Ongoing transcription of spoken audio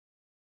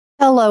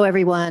Hello,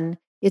 everyone.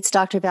 It's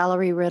Dr.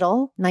 Valerie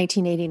Riddle,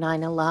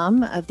 1989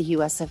 alum of the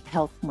USF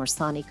Health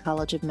Morsani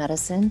College of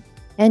Medicine,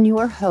 and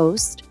your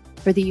host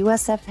for the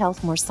USF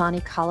Health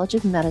Morsani College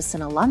of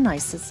Medicine Alumni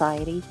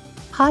Society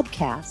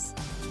podcast.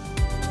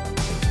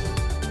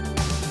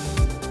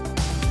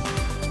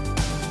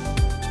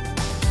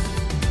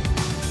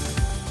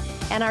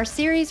 And our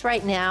series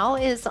right now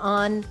is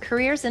on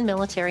careers in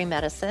military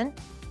medicine.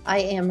 I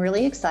am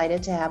really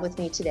excited to have with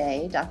me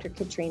today Dr.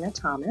 Katrina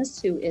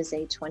Thomas, who is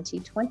a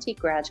 2020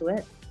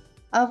 graduate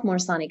of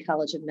Morsani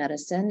College of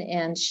Medicine,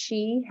 and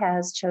she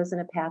has chosen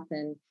a path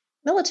in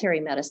military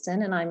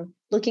medicine. And I'm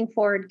looking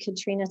forward,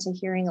 Katrina, to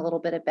hearing a little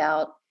bit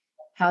about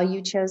how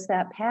you chose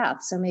that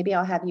path. So maybe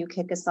I'll have you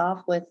kick us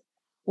off with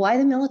why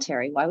the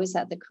military? Why was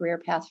that the career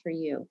path for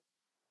you?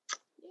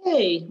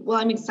 Hey, well,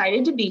 I'm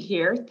excited to be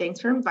here.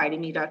 Thanks for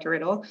inviting me, Dr.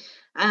 Riddle.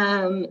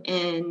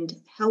 And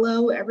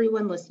hello,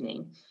 everyone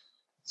listening.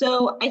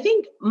 So I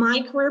think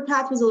my career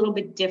path was a little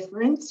bit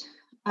different,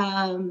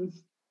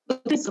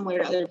 but similar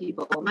to other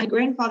people. My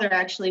grandfather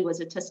actually was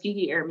a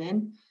Tuskegee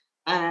Airman,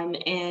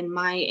 and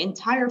my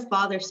entire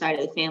father's side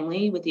of the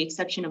family, with the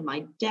exception of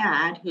my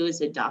dad, who is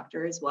a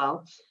doctor as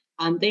well,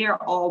 they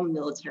are all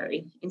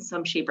military in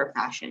some shape or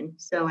fashion.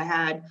 So I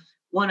had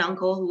one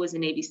uncle who was a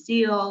Navy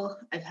SEAL.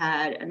 I've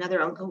had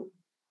another uncle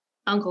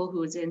who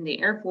was in the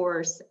Air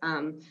Force,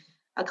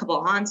 a couple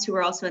of aunts who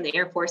were also in the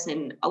Air Force,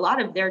 and a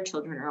lot of their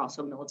children are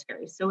also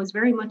military. So it was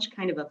very much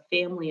kind of a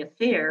family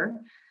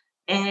affair.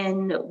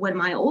 And when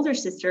my older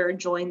sister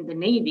joined the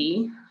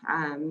Navy,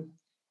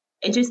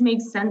 it just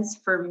made sense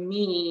for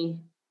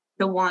me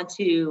to want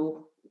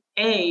to,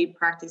 A,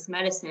 practice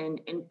medicine,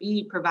 and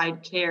B,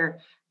 provide care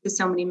to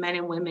so many men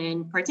and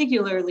women,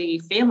 particularly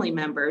family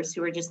members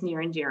who are just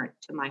near and dear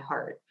to my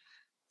heart.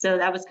 So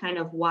that was kind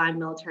of why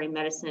military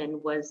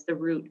medicine was the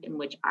route in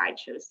which I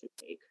chose to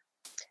take.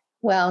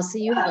 Well, so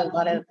you have a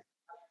lot of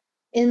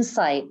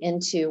insight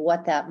into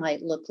what that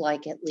might look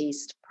like, at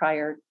least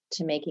prior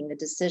to making the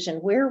decision.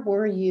 Where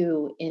were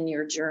you in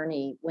your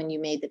journey when you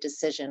made the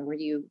decision? Were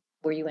you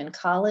in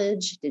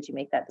college? Did you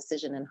make that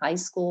decision in high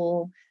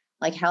school?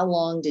 Like, how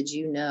long did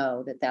you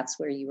know that that's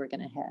where you were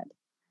going to head?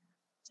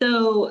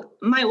 So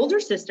my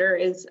older sister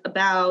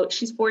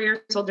she's 4 years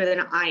older than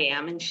I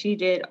am, and she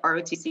did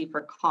ROTC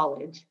for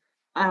college.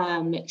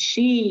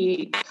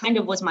 She kind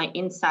of was my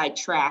inside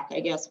track, I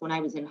guess, when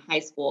I was in high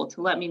school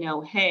to let me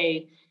know,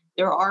 hey,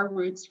 there are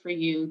routes for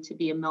you to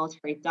be a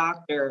military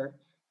doctor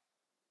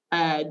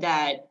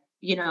that,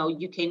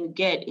 you can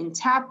get in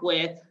tap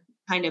with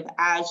kind of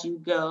as you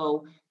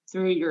go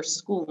through your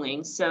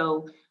schooling.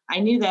 So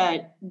I knew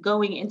that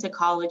going into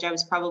college, I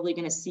was probably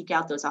going to seek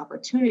out those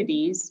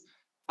opportunities.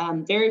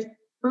 Very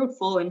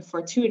fruitful and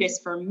fortuitous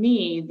for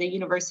me, the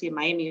University of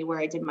Miami, where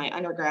I did my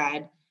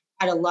undergrad,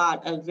 had a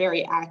lot of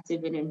very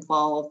active and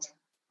involved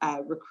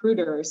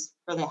recruiters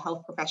for the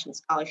Health Profession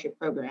Scholarship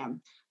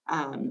Program.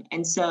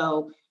 And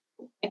so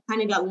I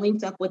kind of got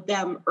linked up with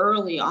them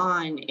early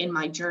on in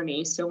my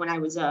journey. So when I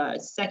was a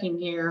second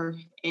year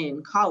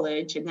in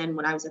college, and then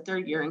when I was a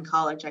third year in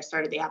college, I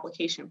started the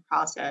application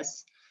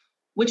process,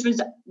 which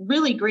was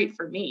really great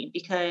for me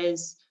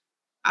because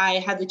I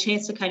had the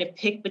chance to kind of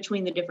pick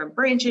between the different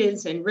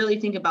branches and really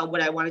think about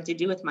what I wanted to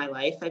do with my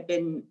life. I've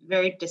been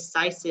very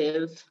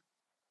decisive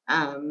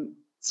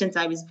since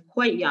I was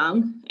quite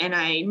young, and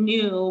I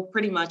knew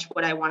pretty much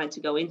what I wanted to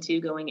go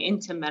into going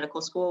into medical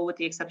school, with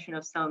the exception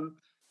of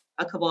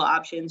a couple of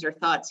options or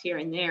thoughts here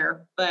and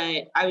there.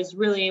 But I was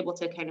really able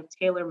to kind of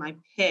tailor my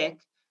pick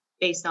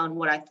based on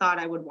what I thought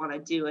I would want to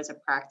do as a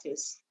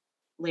practice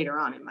later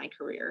on in my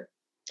career.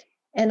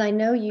 And I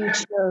know you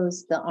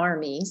chose the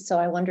Army, so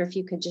I wonder if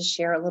you could just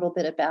share a little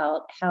bit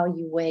about how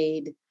you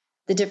weighed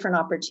the different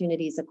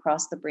opportunities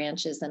across the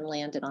branches and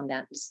landed on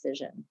that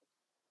decision.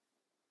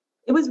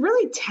 It was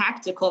really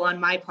tactical on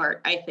my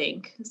part, I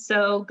think.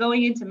 So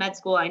going into med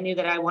school, I knew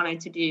that I wanted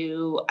to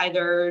do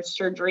either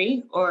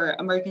surgery or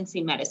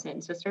emergency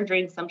medicine. So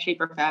surgery in some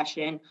shape or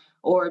fashion,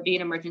 or be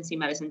an emergency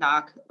medicine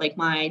doc like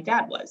my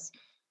dad was.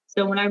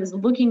 So when I was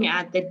looking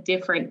at the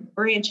different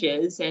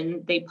branches,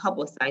 and they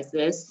publicize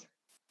this,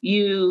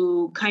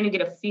 you kind of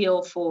get a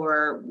feel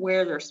for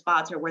where their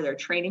spots or where their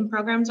training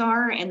programs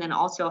are, and then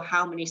also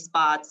how many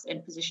spots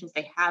and positions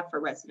they have for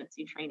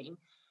residency training.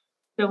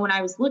 So when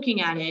I was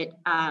looking at it,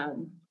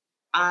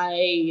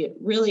 I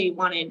really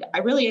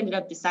ended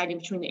up deciding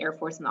between the Air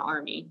Force and the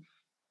Army,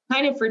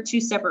 kind of for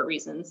two separate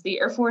reasons. The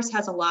Air Force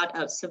has a lot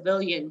of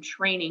civilian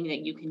training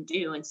that you can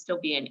do and still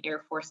be an Air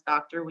Force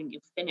doctor when you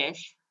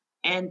finish.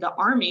 And the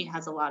Army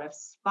has a lot of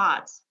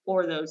spots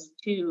for those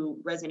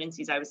two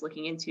residencies I was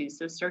looking into,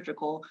 so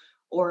surgical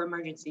or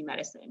emergency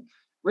medicine.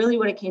 Really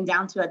what it came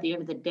down to at the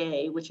end of the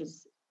day, which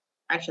is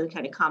actually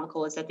kind of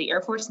comical, is that the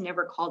Air Force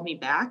never called me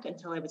back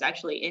until I was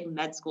actually in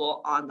med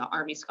school on the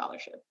Army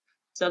scholarship.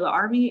 So the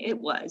Army it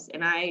was,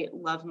 and I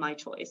love my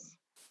choice.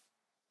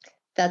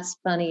 That's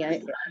funny.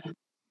 I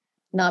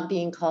not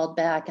being called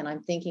back, and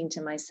I'm thinking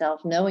to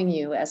myself, knowing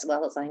you as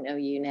well as I know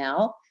you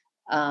now,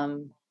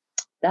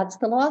 that's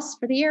the loss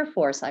for the Air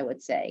Force, I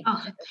would say.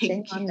 Oh,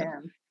 Shame thank on you.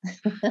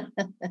 them.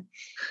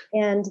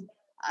 And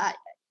I,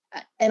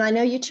 and I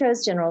know you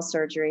chose general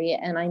surgery,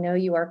 and I know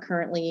you are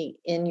currently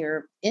in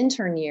your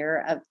intern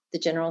year of the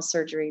general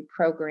surgery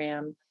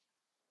program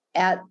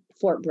at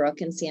Fort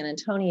Brooke in San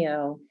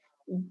Antonio.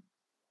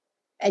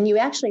 And you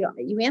answered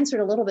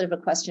a little bit of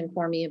a question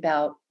for me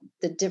about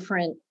the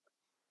different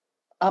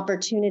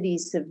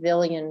opportunities,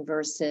 civilian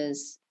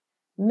versus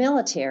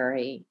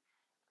military.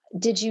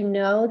 Did you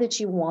know that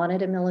you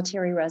wanted a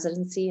military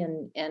residency,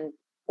 and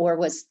or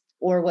was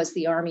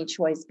the Army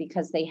choice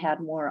because they had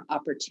more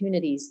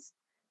opportunities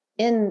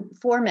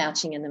for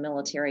matching in the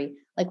military?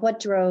 Like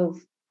what's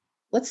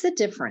the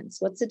difference?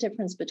 What's the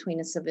difference between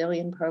a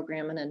civilian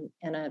program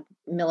and a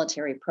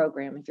military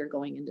program if you're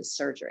going into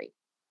surgery?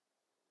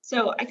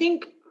 So I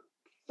think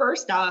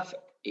first off,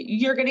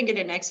 you're going to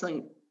get an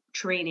excellent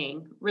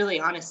training, really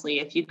honestly,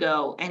 if you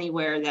go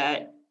anywhere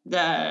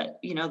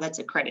that's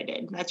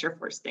accredited. That's your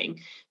first thing.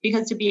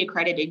 Because to be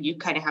accredited, you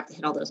kind of have to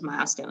hit all those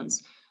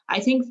milestones. I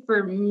think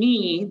for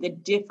me, the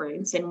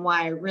difference and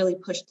why I really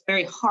pushed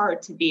very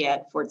hard to be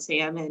at Fort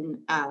Sam and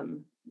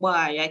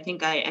why I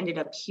think I ended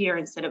up here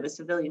instead of a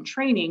civilian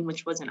training,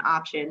 which was an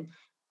option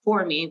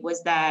for me,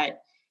 was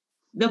that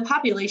the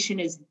population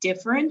is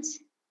different,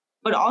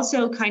 but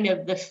also kind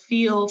of the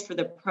feel for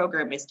the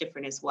program is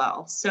different as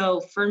well.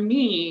 So for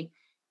me,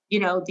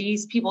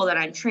 these people that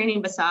I'm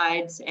training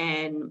besides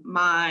and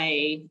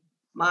my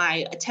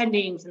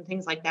attendings and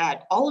things like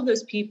that, all of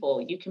those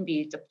people you can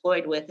be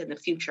deployed with in the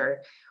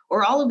future,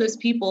 or all of those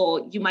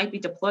people you might be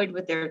deployed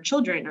with their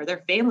children or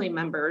their family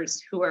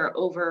members who are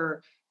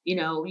over,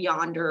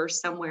 yonder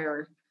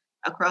somewhere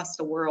across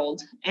the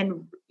world.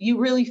 And you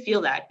really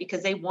feel that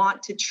because they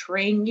want to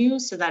train you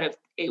so that if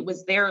it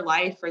was their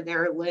life or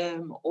their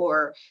limb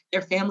or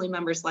their family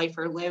member's life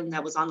or limb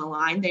that was on the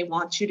line, they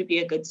want you to be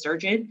a good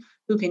surgeon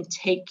who can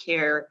take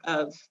care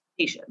of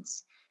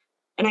patients.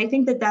 And I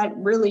think that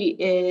really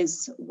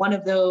is one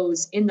of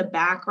those in the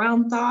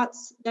background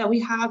thoughts that we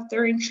have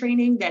during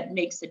training that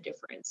makes a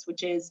difference,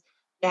 which is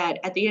that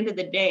at the end of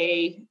the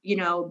day,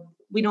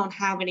 we don't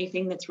have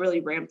anything that's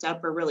really ramped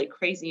up or really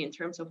crazy in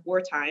terms of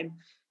wartime.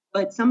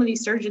 But some of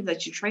these surgeons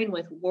that you train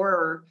with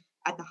were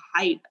at the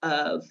height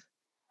of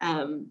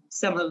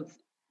some of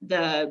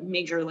the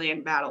major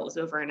land battles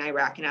over in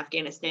Iraq and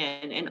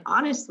Afghanistan. And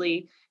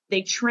honestly,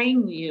 they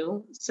train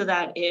you so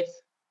that if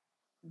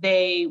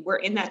they were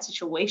in that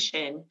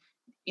situation,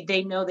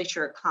 they know that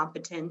you're a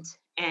competent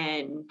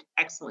and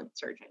excellent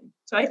surgeon.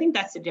 So I think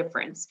that's the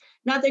difference.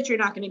 Not that you're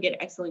not going to get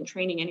excellent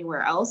training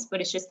anywhere else,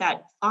 but it's just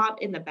that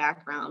thought in the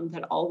background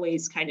that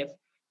always kind of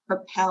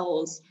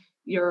propels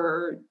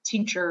your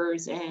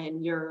teachers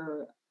and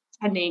your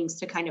attendings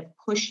to kind of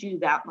push you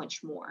that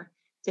much more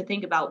to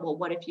think about, well,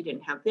 what if you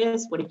didn't have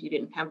this? What if you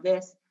didn't have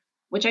this?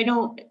 Which you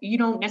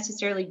don't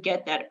necessarily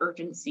get that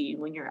urgency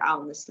when you're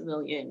out in the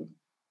civilian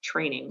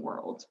training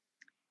world.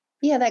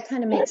 Yeah, that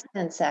kind of makes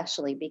sense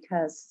actually,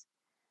 because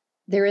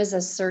there is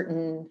a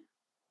certain,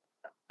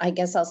 I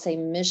guess I'll say,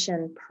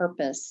 mission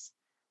purpose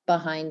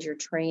behind your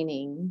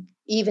training,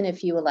 even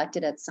if you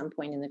elected at some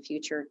point in the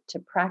future to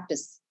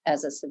practice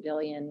as a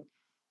civilian.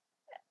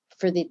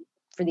 For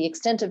the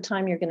extent of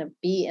time you're going to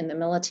be in the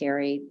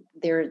military,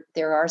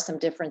 there are some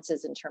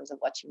differences in terms of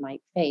what you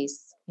might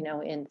face,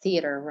 in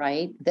theater,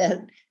 right?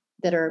 That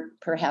are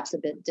perhaps a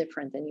bit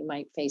different than you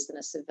might face in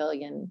a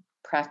civilian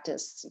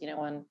practice,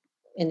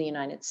 in the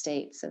United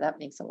States. So that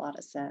makes a lot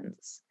of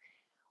sense.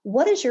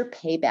 What does your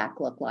payback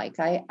look like?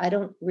 I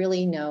don't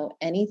really know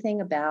anything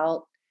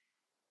about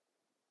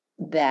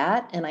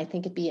that. And I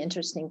think it'd be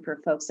interesting for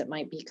folks that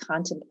might be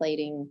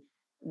contemplating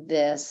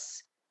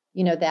this,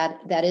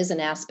 that is an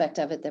aspect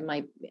of it that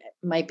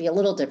might be a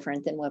little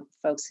different than what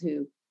folks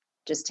who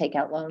just take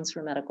out loans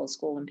for medical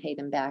school and pay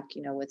them back,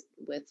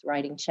 with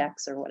writing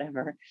checks or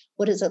whatever.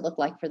 What does it look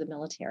like for the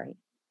military?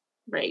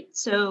 Right.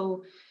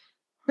 So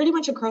pretty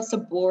much across the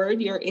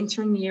board, your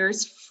intern year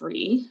is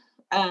free,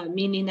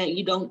 meaning that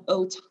you don't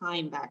owe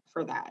time back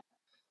for that.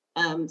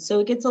 So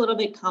it gets a little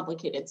bit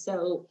complicated.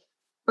 So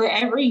for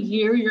every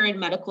year you're in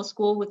medical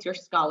school with your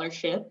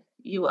scholarship,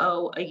 you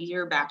owe a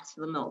year back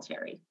to the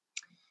military.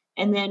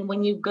 And then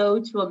when you go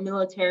to a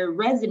military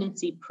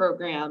residency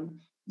program,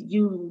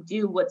 you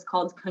do what's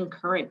called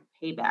concurrent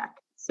payback.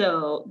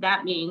 So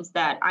that means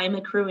that I'm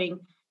accruing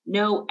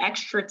no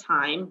extra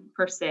time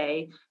per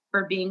se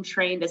for being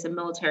trained as a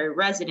military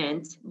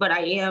resident, but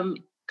I am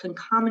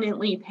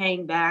concomitantly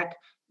paying back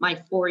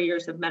my 4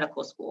 years of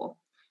medical school.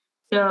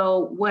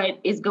 So what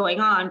is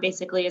going on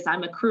basically is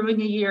I'm accruing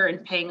a year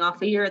and paying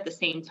off a year at the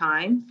same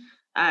time.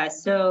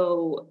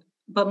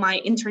 But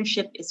my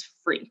internship is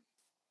free.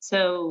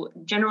 So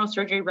general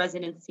surgery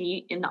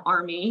residency in the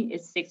Army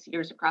is 6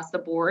 years across the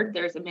board.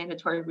 There's a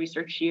mandatory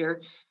research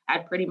year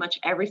at pretty much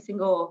every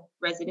single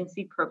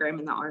residency program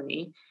in the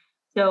Army.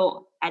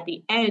 So at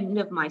the end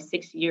of my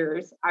 6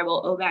 years, I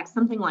will owe back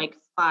something like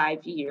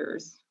 5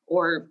 years,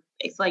 or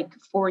it's like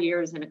 4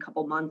 years and a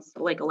couple months,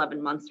 like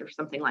 11 months or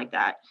something like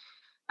that.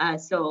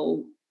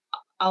 So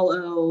I'll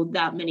owe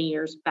that many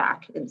years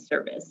back in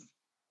service.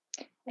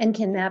 And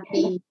can that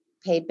be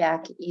paid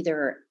back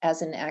either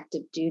as an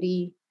active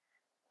duty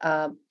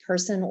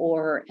person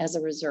or as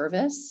a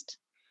reservist?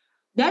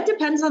 That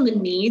depends on the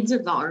needs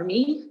of the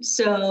Army.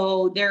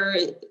 So there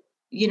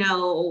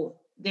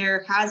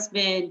has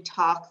been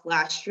talk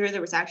last year.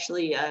 There was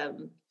actually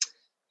an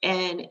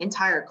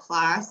entire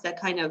class that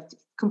kind of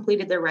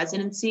completed their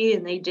residency,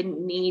 and they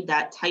didn't need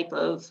that type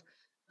of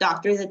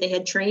doctor that they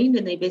had trained.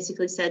 And they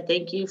basically said,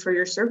 thank you for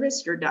your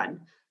service, you're done.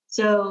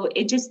 So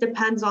it just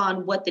depends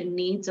on what the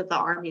needs of the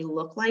Army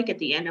look like at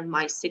the end of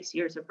my 6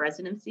 years of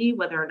residency,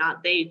 whether or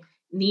not they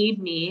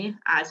need me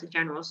as a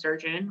general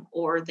surgeon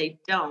or they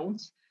don't.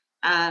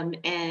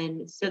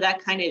 And so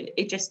that kind of,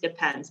 it just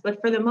depends. But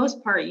for the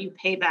most part, you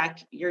pay back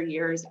your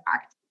years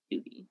active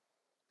duty.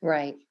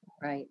 Right,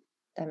 right.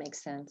 That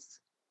makes sense.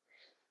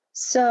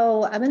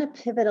 So I'm going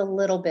to pivot a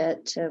little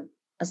bit to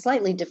a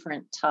slightly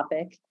different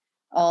topic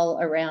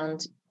all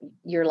around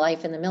your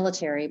life in the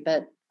military,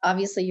 but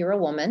obviously you're a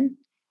woman,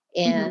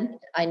 and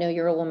I know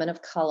you're a woman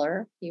of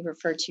color. You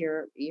refer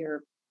to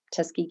your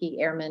Tuskegee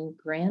Airman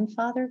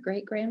grandfather,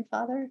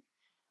 great-grandfather?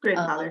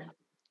 Grandfather.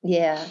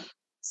 Yeah.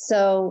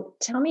 So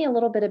tell me a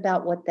little bit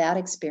about what that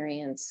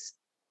experience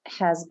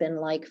has been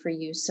like for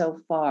you so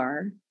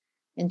far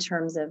in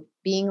terms of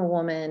being a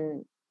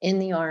woman in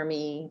the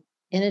Army,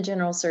 in a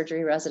general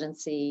surgery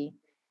residency,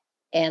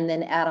 and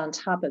then add on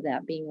top of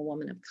that being a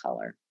woman of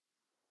color.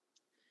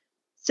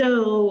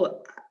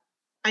 So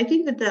I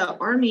think that the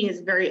Army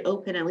is very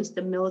open, at least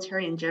the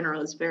military in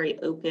general is very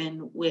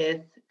open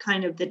with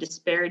kind of the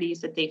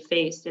disparities that they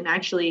faced. And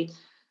actually,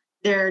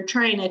 they're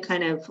trying to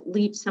kind of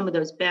leap some of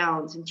those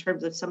bounds in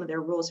terms of some of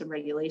their rules and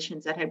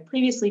regulations that had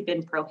previously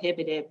been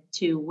prohibitive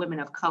to women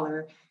of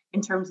color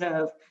in terms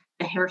of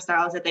the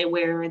hairstyles that they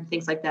wear and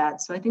things like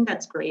that. So I think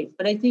that's great.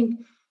 But I think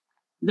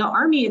the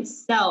Army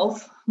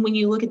itself, when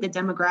you look at the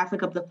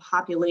demographic of the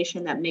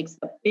population that makes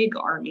a big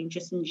Army,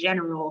 just in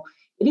general,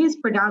 it is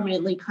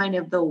predominantly kind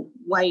of the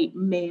white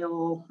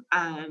male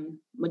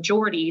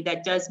majority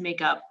that does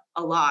make up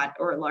a lot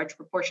or a large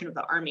proportion of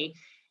the Army.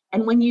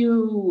 And when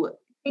you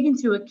take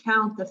into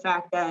account the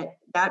fact that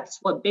that's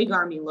what big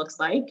Army looks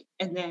like,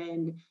 and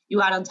then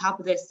you add on top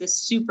of this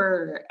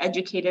super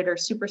educated or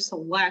super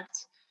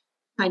select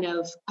kind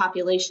of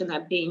population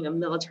that being a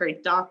military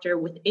doctor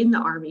within the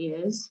Army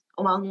is,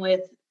 along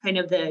with kind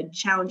of the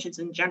challenges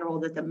in general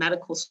that the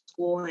medical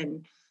school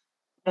and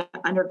the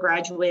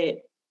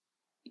undergraduate,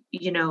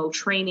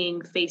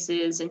 training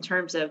faces in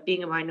terms of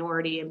being a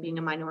minority and being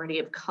a minority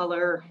of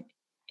color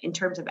in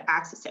terms of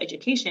access to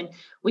education,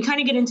 we kind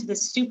of get into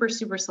this super,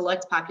 super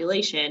select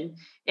population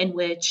in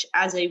which,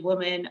 as a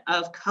woman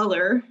of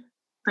color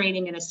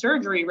training in a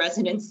surgery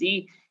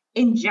residency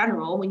in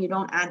general, when you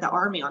don't add the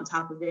Army on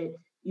top of it,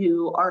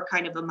 you are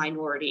kind of a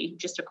minority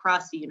just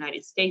across the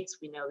United States.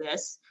 We know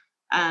this.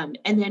 And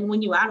then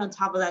when you add on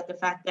top of that the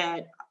fact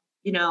that,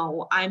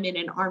 I'm in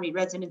an Army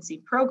residency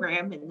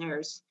program and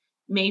there's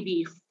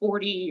maybe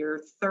 40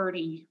 or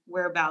 30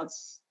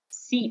 whereabouts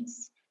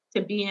seats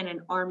to be in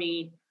an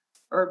Army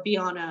or be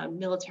on a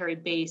military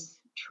base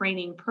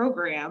training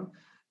program,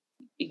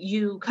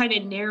 you kind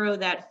of narrow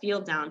that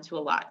field down to a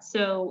lot.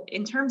 So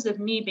in terms of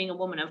me being a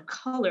woman of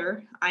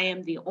color, I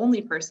am the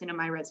only person in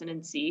my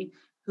residency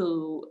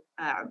who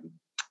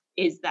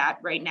is that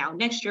right now.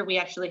 Next year, we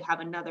actually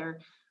have another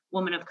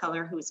woman of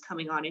color who is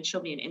coming on, and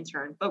she'll be an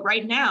intern. But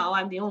right now,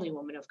 I'm the only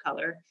woman of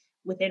color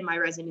within my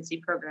residency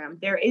program.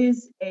 There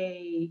is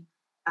a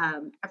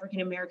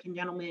African-American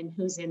gentleman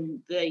who's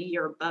in the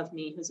year above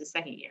me, who's a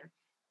second year.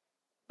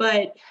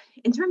 But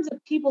in terms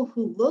of people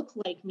who look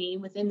like me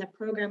within the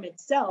program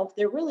itself,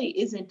 there really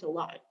isn't a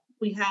lot.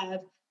 We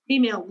have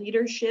female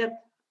leadership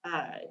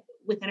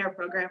within our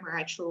program. Our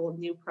actual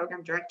new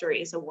program director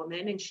is a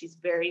woman, and she's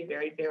very,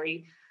 very,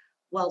 very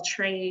well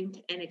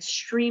trained and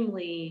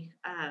extremely,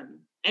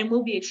 and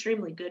will be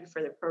extremely good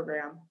for the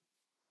program.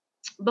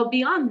 But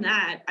beyond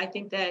that, I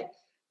think that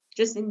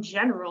just in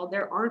general,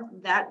 there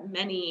aren't that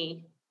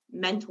many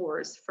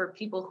mentors for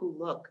people who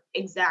look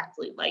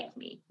exactly like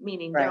me,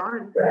 meaning there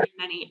aren't very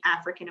many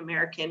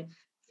African-American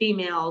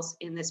females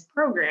in this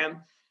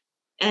program.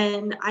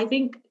 And I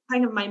think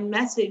kind of my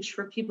message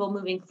for people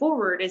moving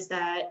forward is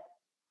that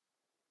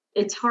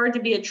it's hard to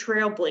be a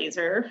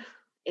trailblazer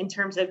in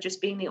terms of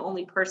just being the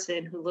only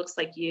person who looks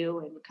like you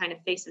and kind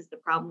of faces the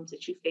problems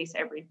that you face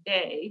every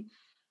day.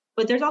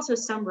 But there's also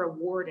some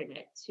reward in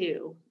it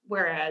too.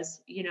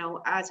 Whereas,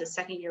 as a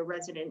second year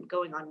resident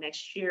going on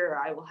next year,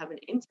 I will have an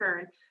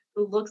intern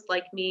who looks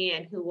like me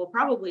and who will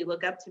probably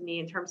look up to me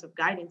in terms of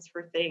guidance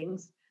for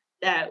things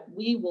that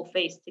we will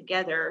face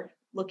together,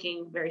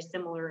 looking very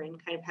similar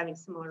and kind of having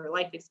similar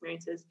life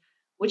experiences,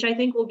 which I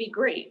think will be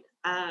great.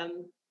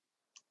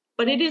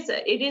 But it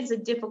is a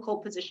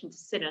difficult position to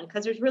sit in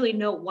because there's really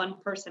no one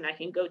person I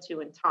can go to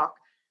and talk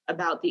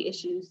about the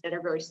issues that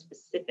are very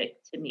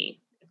specific to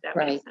me, if that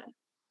makes sense.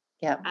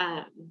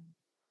 Yeah.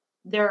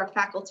 There are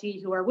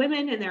faculty who are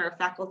women and there are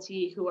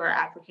faculty who are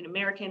African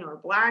American or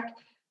Black,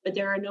 but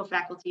there are no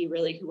faculty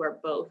really who are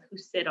both, who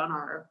sit on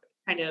our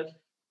kind of,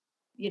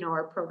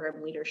 our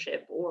program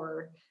leadership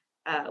or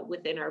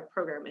within our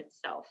program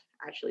itself,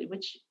 actually,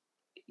 which,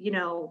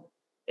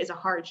 is a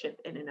hardship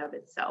in and of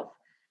itself.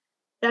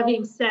 That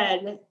being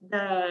said,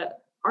 the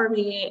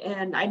Army,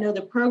 and I know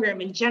the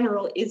program in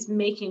general, is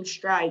making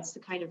strides to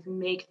kind of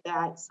make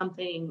that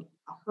something,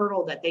 a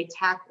hurdle that they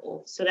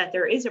tackle, so that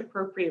there is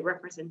appropriate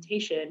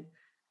representation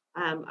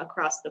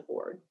across the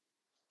board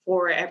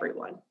for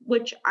everyone,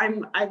 which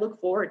I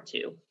look forward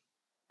to.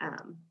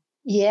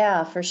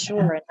 Yeah, for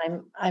sure.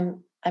 And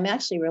I'm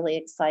actually really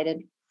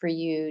excited for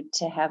you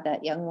to have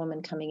that young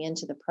woman coming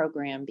into the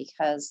program,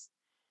 because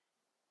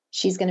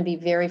she's going to be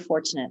very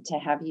fortunate to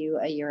have you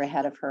a year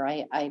ahead of her.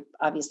 I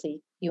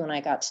obviously, you and I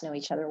got to know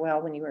each other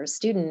well when you were a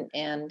student,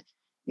 and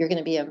you're going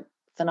to be a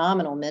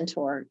phenomenal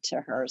mentor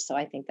to her. So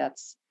I think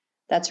that's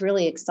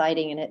really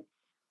exciting. And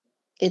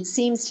it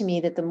seems to me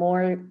that the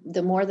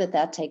more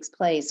that takes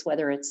place,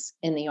 whether it's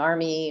in the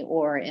Army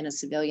or in a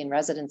civilian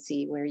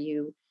residency, where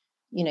you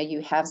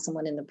have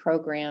someone in the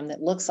program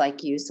that looks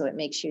like you, so it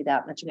makes you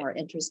that much more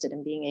interested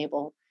in being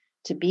able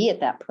to be at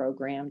that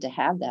program, to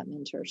have that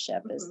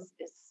mentorship. Mhm.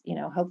 is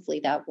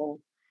hopefully that will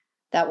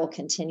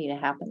continue to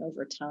happen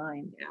over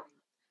time. Yeah.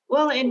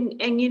 Well,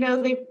 and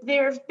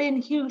there have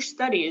been huge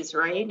studies,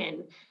 right,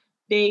 and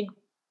big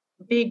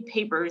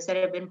papers that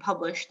have been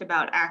published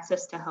about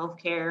access to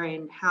healthcare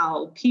and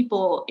how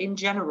people in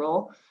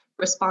general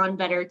respond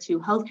better to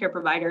healthcare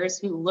providers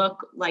who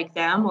look like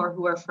them or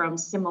who are from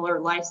similar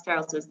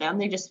lifestyles as them.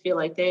 They just feel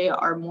like they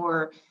are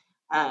more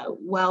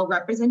well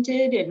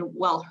represented and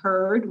well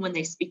heard when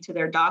they speak to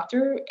their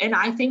doctor. And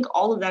I think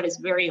all of that is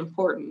very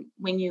important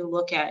when you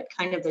look at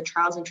kind of the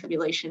trials and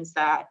tribulations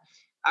that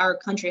our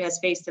country has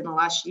faced in the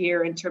last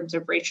year in terms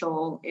of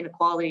racial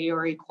inequality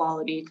or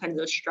equality, kind of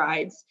those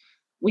strides.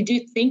 We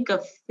do think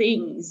of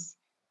things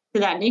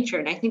to that nature.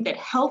 And I think that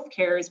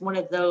healthcare is one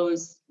of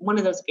those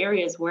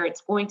areas where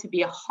it's going to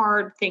be a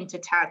hard thing to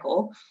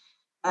tackle.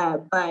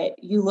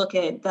 But you look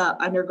at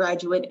the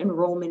undergraduate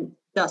enrollment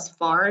thus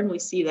far, and we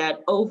see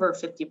that over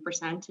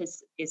 50%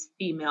 is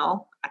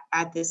female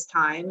at this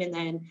time. And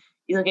then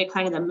you look at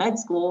kind of the med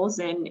schools,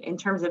 and in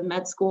terms of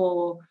med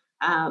school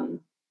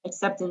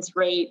acceptance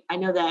rate, I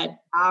know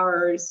that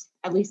ours,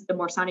 at least the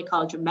Morsani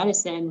College of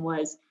Medicine,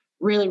 was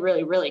really,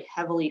 really, really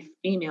heavily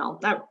female.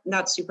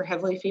 Not super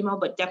heavily female,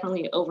 but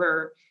definitely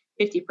over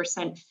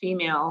 50%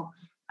 female,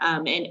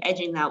 and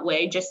edging that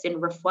way, just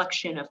in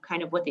reflection of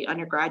kind of what the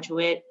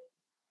undergraduate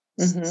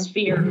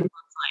sphere looks like.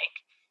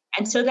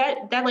 And so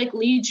that like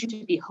leads you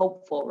to be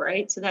hopeful,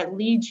 right? So that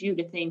leads you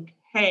to think,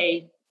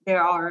 hey,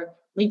 there are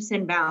leaps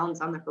and bounds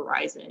on the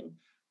horizon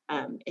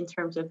in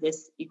terms of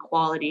this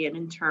equality, and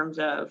in terms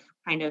of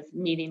kind of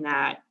meeting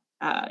that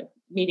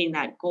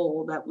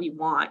goal that we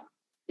want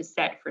to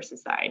set for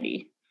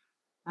society.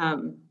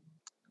 And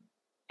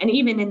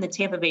even in the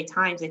Tampa Bay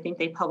Times, I think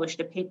they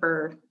published a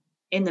paper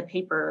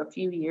a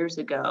few years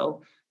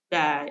ago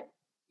that,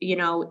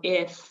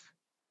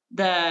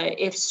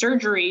 if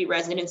surgery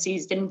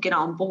residencies didn't get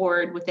on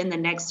board within the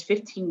next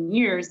 15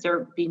 years, there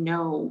would be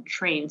no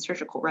trained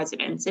surgical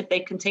residents if they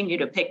continue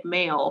to pick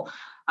male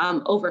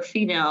over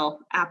female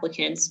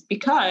applicants,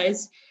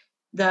 because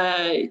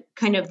the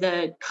kind of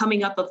the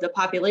coming up of the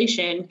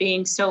population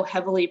being so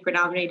heavily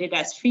predominated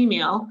as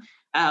female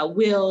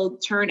will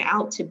turn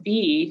out to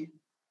be,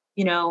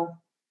 they'll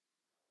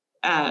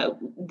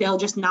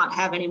just not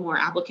have any more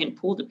applicant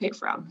pool to pick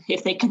from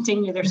if they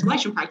continue their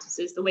selection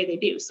practices the way they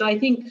do. So I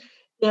think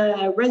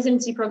the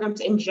residency programs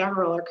in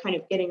general are kind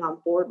of getting on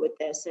board with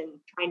this and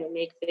trying to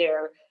make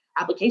their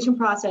application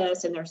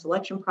process and their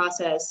selection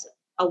process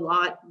a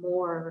lot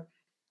more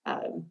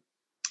kind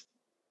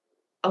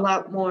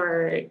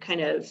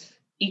of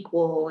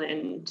equal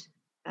and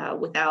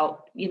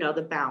without,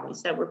 the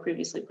bounds that were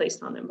previously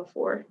placed on them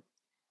before.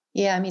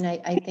 Yeah, I mean,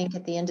 I think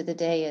at the end of the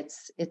day,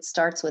 it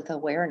starts with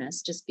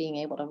awareness, just being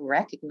able to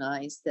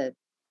recognize that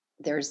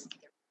there's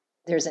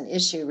an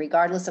issue,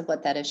 regardless of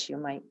what that issue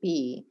might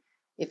be.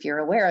 If you're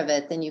aware of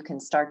it, then you can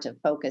start to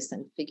focus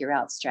and figure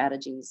out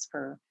strategies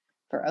for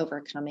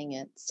overcoming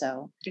it.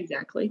 So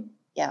exactly.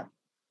 Yeah.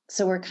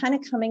 So we're kind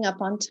of coming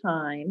up on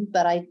time,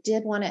 but I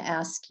did want to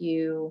ask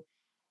you,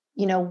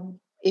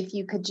 if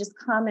you could just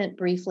comment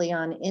briefly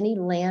on any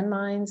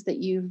landmines that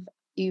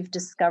you've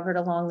discovered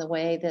along the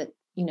way that,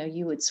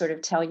 you would sort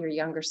of tell your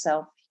younger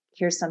self,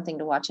 here's something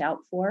to watch out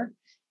for,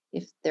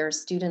 if there are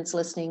students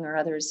listening or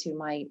others who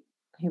might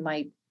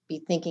be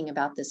thinking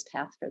about this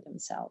path for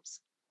themselves.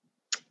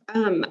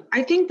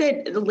 I think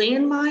that the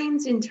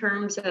landmines in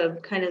terms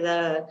of kind of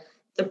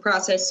the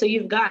process, so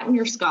you've gotten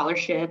your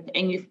scholarship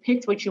and you've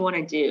picked what you want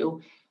to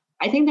do.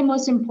 I think the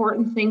most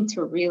important thing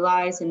to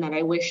realize, and that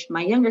I wish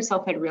my younger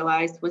self had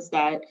realized, was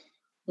that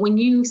when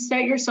you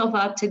set yourself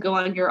up to go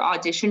on your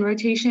audition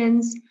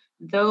rotations,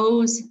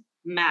 those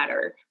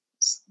matter.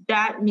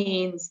 That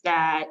means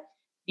that,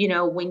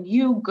 when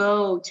you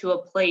go to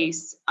a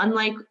place,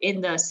 unlike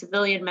in the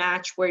civilian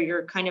match where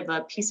you're kind of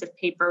a piece of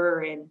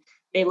paper and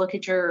they look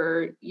at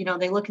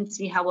they look and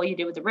see how well you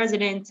did with the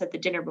residents at the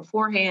dinner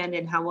beforehand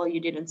and how well you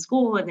did in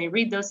school, and they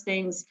read those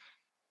things.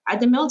 At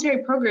the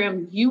military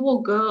program, you will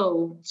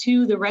go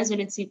to the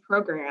residency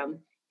program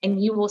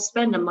and you will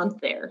spend a month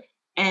there.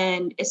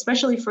 And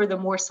especially for the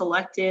more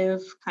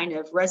selective kind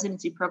of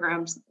residency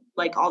programs,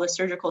 like all the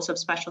surgical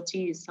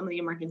subspecialties, some of the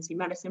emergency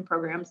medicine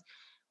programs,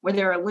 where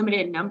there are a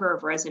limited number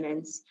of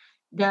residents,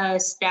 the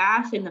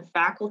staff and the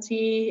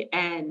faculty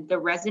and the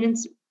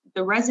residents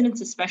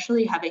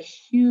especially have a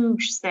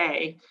huge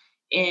say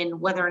in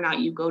whether or not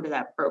you go to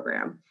that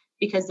program,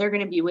 because they're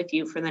going to be with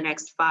you for the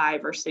next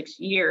 5 or 6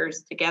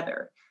 years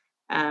together.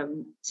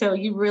 So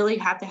you really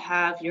have to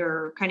have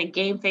your kind of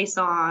game face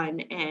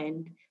on.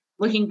 And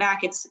looking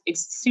back, it's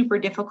super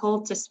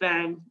difficult to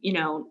spend,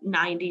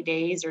 90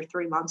 days or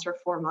 3 months or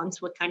 4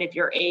 months with kind of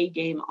your A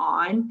game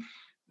on,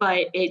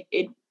 but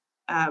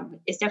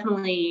it's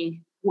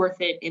definitely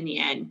worth it in the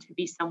end to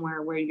be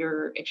somewhere where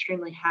you're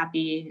extremely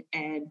happy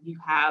and you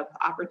have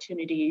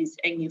opportunities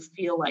and you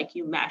feel like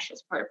you mesh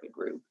as part of a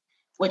group,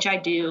 which I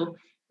do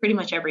pretty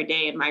much every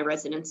day in my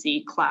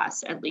residency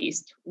class. At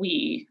least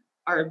we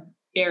are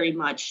very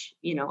much,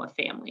 a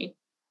family.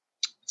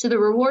 So the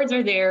rewards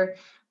are there,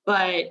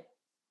 but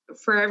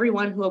for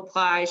everyone who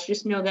applies,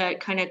 just know that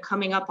kind of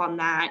coming up on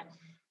that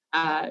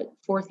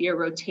 4th year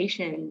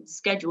rotation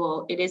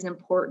schedule, it is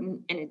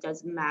important and it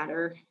does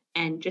matter.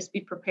 And just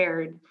be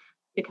prepared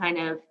to kind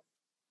of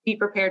be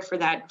prepared for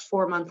that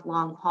 4-month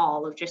long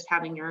haul of just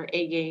having your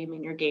A game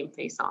and your game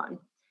face on.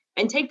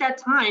 And take that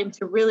time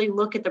to really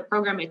look at the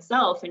program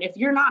itself. And if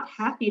you're not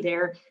happy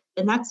there,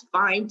 then that's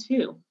fine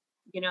too.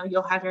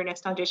 You'll have your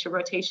next audition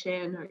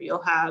rotation, or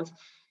you'll have,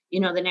 the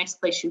next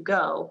place you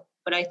go.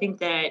 But I think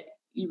that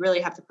you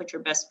really have to put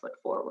your best foot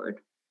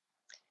forward.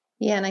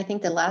 Yeah, and I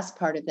think the last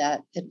part of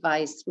that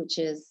advice, which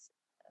is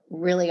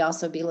really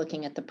also be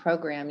looking at the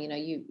program,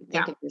 you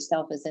think of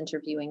yourself as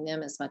interviewing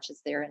them as much as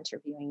they're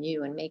interviewing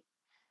you, and make,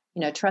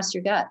 trust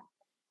your gut.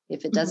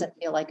 If it doesn't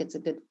feel like it's a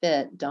good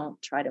fit,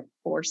 don't try to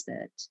force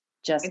it.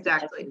 Just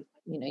exactly.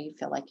 Because, you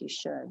feel like you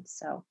should.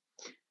 So,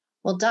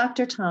 well,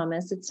 Dr.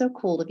 Thomas, it's so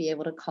cool to be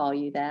able to call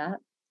you that.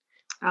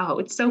 Oh,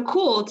 it's so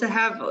cool to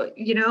have,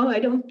 I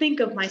don't think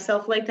of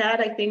myself like that.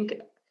 I think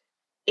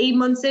 8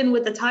 months in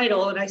with the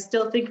title, and I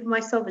still think of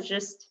myself as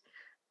just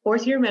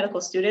 4th year medical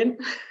student.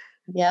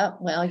 Yeah,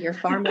 well, you're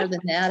far more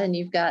than that, and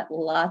you've got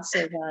lots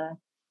of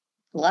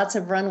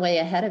runway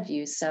ahead of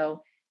you.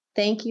 So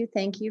thank you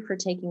for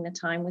taking the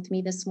time with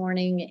me this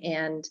morning.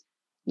 And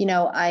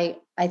I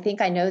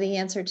think I know the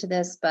answer to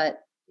this, but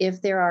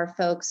if there are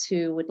folks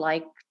who would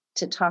like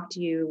to talk to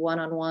you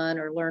one-on-one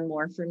or learn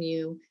more from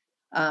you,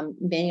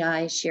 may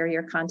I share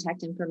your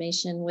contact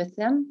information with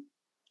them?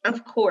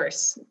 Of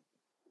course.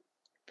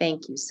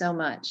 Thank you so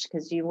much,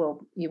 because you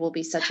will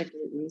be such a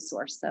great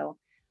resource. So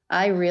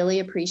I really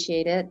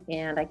appreciate it,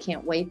 and I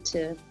can't wait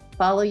to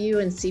follow you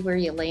and see where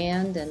you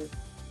land. And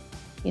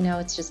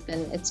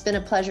it's been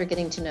a pleasure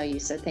getting to know you.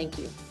 So thank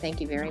you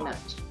very much.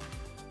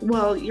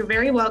 Well, you're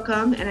very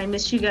welcome, and I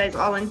miss you guys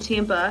all in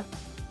Tampa.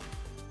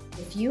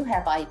 If you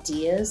have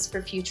ideas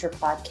for future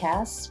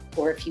podcasts,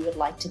 or if you would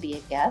like to be a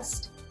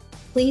guest,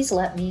 please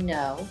let me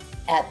know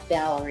at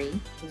Valerie,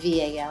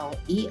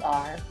 VALERIE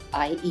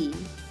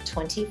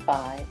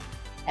 25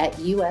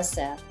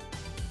 @usf.edu.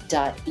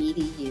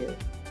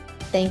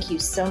 Thank you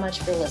so much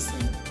for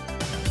listening.